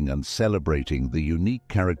recognizing and celebrating the unique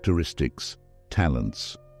characteristics,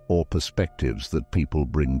 talents, or perspectives that people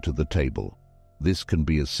bring to the table. This can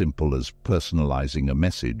be as simple as personalizing a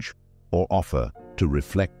message or offer to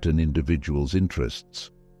reflect an individual's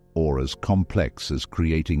interests, or as complex as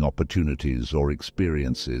creating opportunities or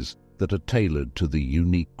experiences that are tailored to the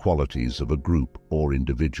unique qualities of a group or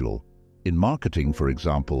individual. In marketing, for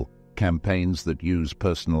example, campaigns that use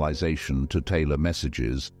personalization to tailor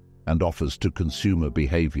messages and offers to consumer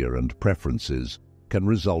behavior and preferences can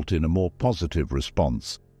result in a more positive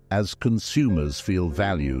response as consumers feel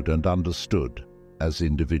valued and understood as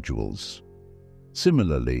individuals.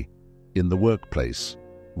 Similarly, in the workplace,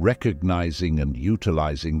 recognizing and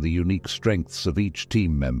utilizing the unique strengths of each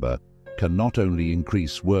team member can not only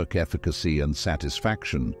increase work efficacy and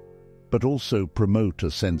satisfaction, but also promote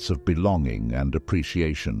a sense of belonging and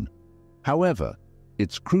appreciation. However,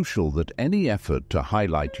 it's crucial that any effort to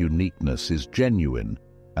highlight uniqueness is genuine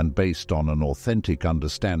and based on an authentic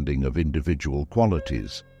understanding of individual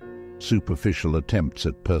qualities. Superficial attempts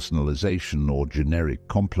at personalization or generic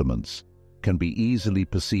compliments can be easily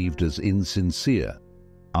perceived as insincere,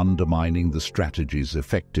 undermining the strategy's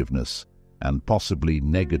effectiveness and possibly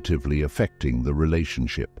negatively affecting the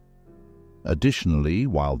relationship. Additionally,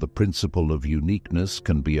 while the principle of uniqueness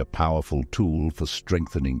can be a powerful tool for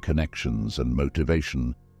strengthening connections and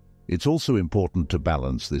motivation, it's also important to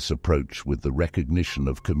balance this approach with the recognition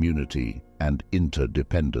of community and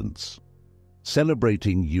interdependence.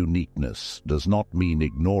 Celebrating uniqueness does not mean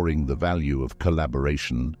ignoring the value of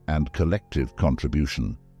collaboration and collective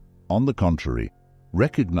contribution. On the contrary,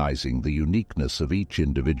 recognizing the uniqueness of each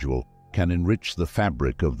individual can enrich the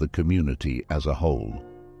fabric of the community as a whole.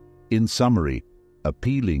 In summary,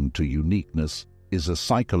 appealing to uniqueness is a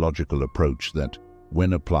psychological approach that,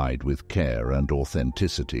 when applied with care and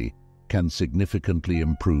authenticity, can significantly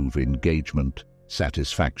improve engagement,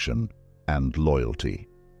 satisfaction, and loyalty.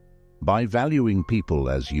 By valuing people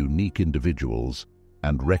as unique individuals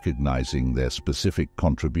and recognizing their specific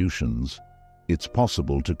contributions, it's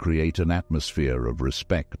possible to create an atmosphere of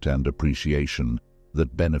respect and appreciation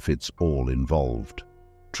that benefits all involved.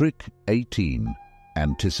 Trick 18.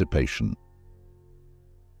 Anticipation.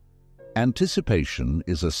 Anticipation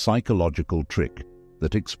is a psychological trick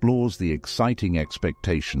that explores the exciting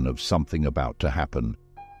expectation of something about to happen,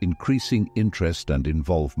 increasing interest and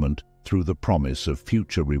involvement through the promise of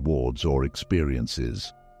future rewards or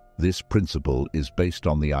experiences. This principle is based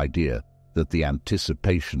on the idea that the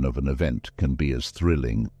anticipation of an event can be as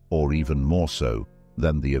thrilling, or even more so,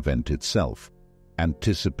 than the event itself.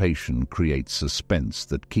 Anticipation creates suspense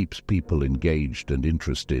that keeps people engaged and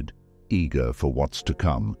interested, eager for what's to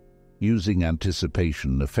come. Using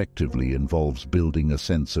anticipation effectively involves building a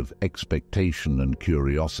sense of expectation and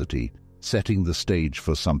curiosity, setting the stage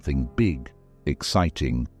for something big,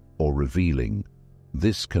 exciting, or revealing.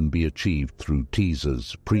 This can be achieved through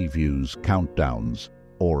teasers, previews, countdowns,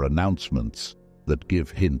 or announcements that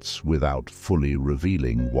give hints without fully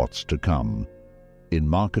revealing what's to come. In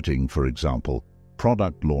marketing, for example,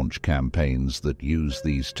 product launch campaigns that use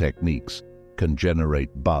these techniques can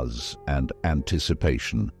generate buzz and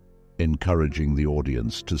anticipation, encouraging the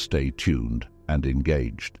audience to stay tuned and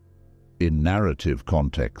engaged. In narrative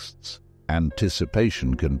contexts,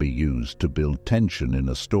 anticipation can be used to build tension in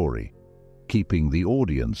a story, keeping the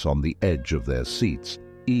audience on the edge of their seats,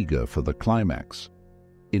 eager for the climax.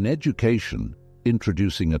 In education,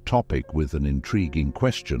 Introducing a topic with an intriguing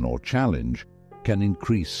question or challenge can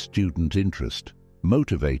increase student interest,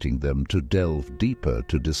 motivating them to delve deeper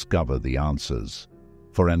to discover the answers.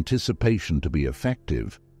 For anticipation to be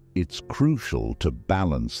effective, it's crucial to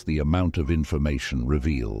balance the amount of information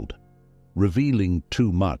revealed. Revealing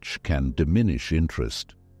too much can diminish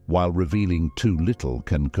interest, while revealing too little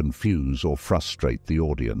can confuse or frustrate the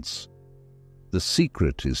audience. The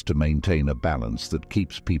secret is to maintain a balance that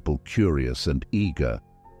keeps people curious and eager,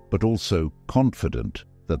 but also confident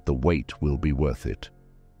that the wait will be worth it.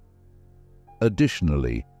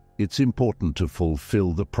 Additionally, it's important to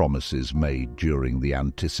fulfill the promises made during the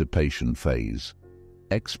anticipation phase.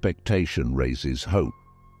 Expectation raises hope,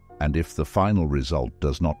 and if the final result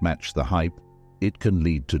does not match the hype, it can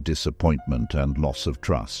lead to disappointment and loss of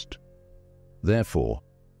trust. Therefore,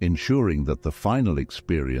 ensuring that the final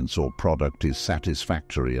experience or product is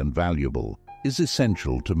satisfactory and valuable is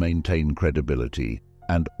essential to maintain credibility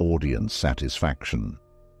and audience satisfaction.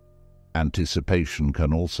 Anticipation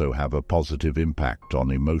can also have a positive impact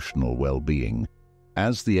on emotional well-being,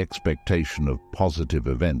 as the expectation of positive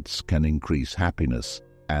events can increase happiness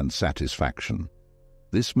and satisfaction.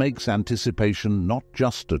 This makes anticipation not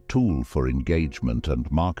just a tool for engagement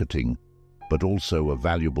and marketing, but also a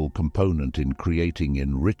valuable component in creating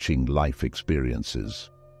enriching life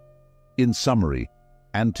experiences. In summary,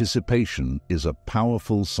 anticipation is a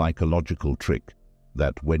powerful psychological trick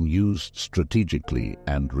that, when used strategically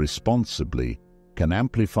and responsibly, can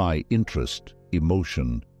amplify interest,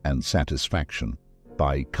 emotion, and satisfaction.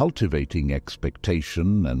 By cultivating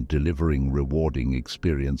expectation and delivering rewarding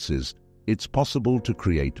experiences, it's possible to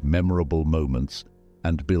create memorable moments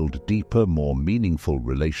and build deeper, more meaningful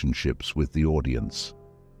relationships with the audience.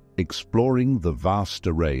 Exploring the vast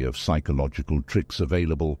array of psychological tricks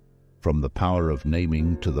available, from the power of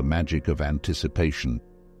naming to the magic of anticipation,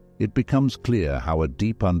 it becomes clear how a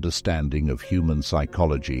deep understanding of human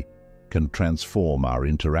psychology can transform our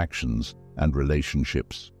interactions and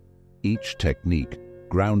relationships. Each technique,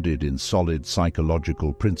 grounded in solid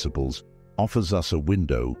psychological principles, offers us a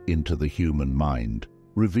window into the human mind,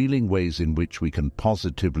 revealing ways in which we can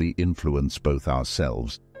positively influence both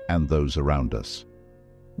ourselves and those around us.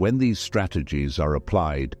 When these strategies are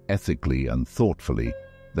applied ethically and thoughtfully,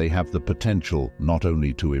 they have the potential not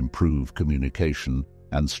only to improve communication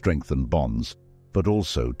and strengthen bonds, but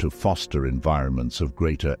also to foster environments of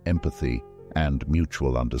greater empathy and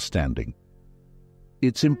mutual understanding.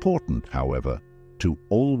 It's important, however, to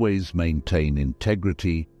always maintain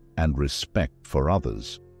integrity and respect for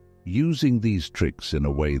others, using these tricks in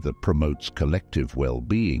a way that promotes collective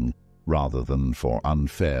well-being rather than for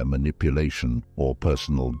unfair manipulation or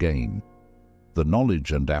personal gain. The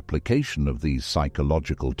knowledge and application of these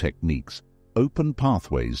psychological techniques open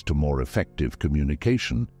pathways to more effective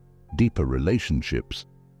communication, deeper relationships,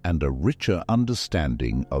 and a richer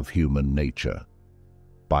understanding of human nature.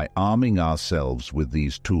 By arming ourselves with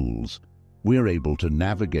these tools, we're able to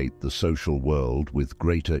navigate the social world with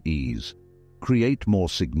greater ease, create more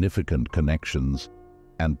significant connections,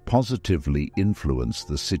 and positively influence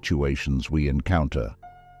the situations we encounter.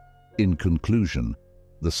 In conclusion,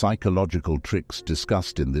 the psychological tricks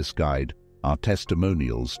discussed in this guide are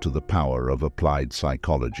testimonials to the power of applied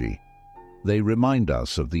psychology. They remind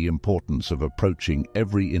us of the importance of approaching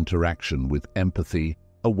every interaction with empathy,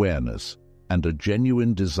 awareness, and a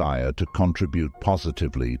genuine desire to contribute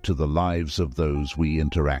positively to the lives of those we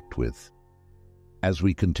interact with. As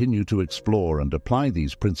we continue to explore and apply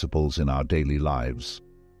these principles in our daily lives,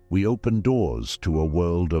 we open doors to a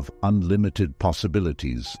world of unlimited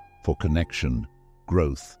possibilities for connection,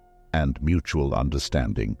 growth, and mutual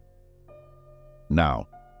understanding. Now,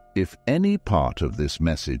 if any part of this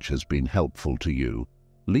message has been helpful to you,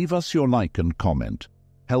 leave us your like and comment,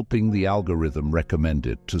 helping the algorithm recommend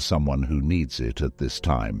it to someone who needs it at this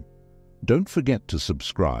time. Don't forget to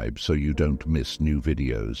subscribe so you don't miss new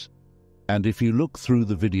videos. And if you look through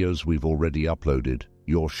the videos we've already uploaded,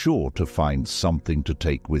 you're sure to find something to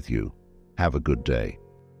take with you. Have a good day.